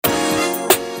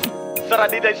Shout out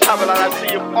DJ Jarvis, I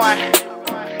see you, boy.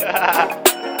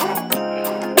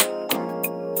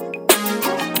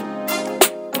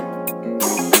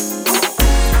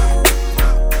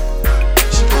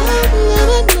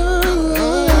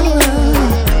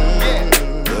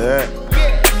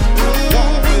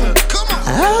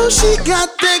 Oh, she got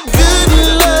that good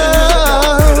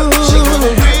love.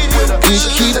 You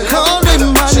keep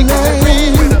calling my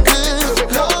name.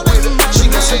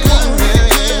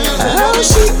 Oh,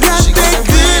 she got that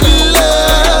good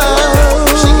love.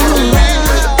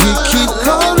 You keep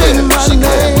calling my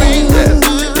name.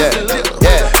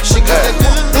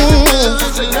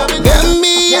 Got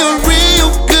me a real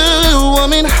good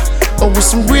woman, with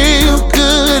some real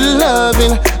good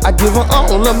loving. I give her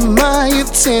all of my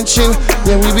attention.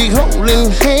 Yeah, we be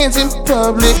holding hands in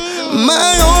public.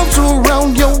 My arms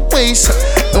around your waist,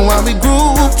 and while we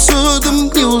groove to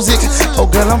the music. Oh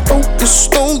girl, I'm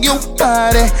focused on your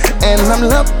body, and I'm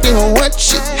loving what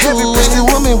you do. Heavy breasted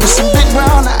woman with some big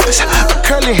brown eyes, a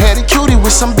curly headed cutie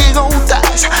with some big old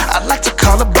thighs. I like to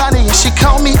call her Bonnie and she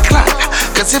call me Clyde,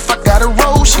 cause if I got a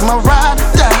roll, she my ride or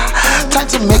die. Type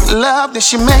to make love, then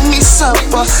she make me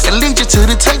suffer, and lead you to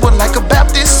the table like a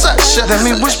Baptist usher. Let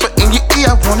me whisper in your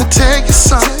ear, I wanna tell you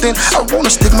something. I wanna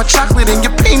stick my chocolate in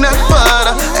your peanut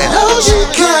butter. And oh, she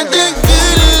got that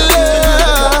good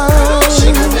love.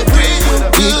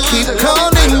 You keep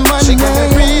calling my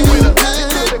name.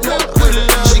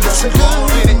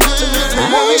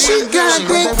 Oh, she got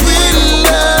that good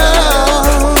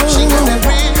love.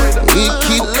 You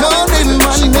keep calling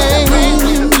my name.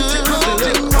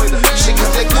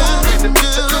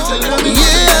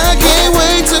 Yeah, I can't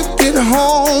wait to get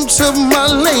home to my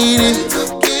lady.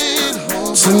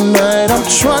 Tonight I'm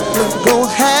trying to go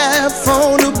half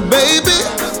on her, baby.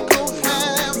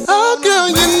 Oh girl,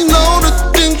 you know the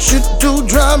things you do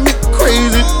drive me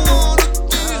crazy,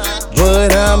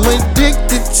 but I'm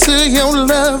addicted to your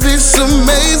love, it's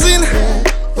amazing.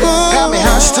 Got me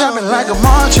hot, stabbing like a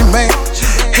marching band.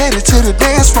 Headed to the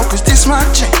dance floor, cause this my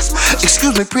chance.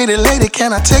 Excuse me, pretty lady,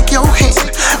 can I take your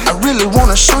hand? I really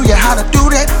wanna show you how to do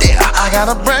that there. I got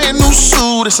a brand new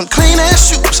suit and some clean ass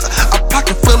shoes, a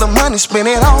pocket full of money, spend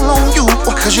it all on you.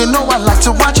 Cause you know I like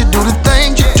to watch you do the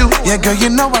things you do. Yeah, girl, you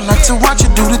know I like to watch you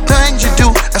do the things you do.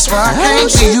 That's why I came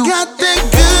to you. She got that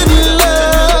good love.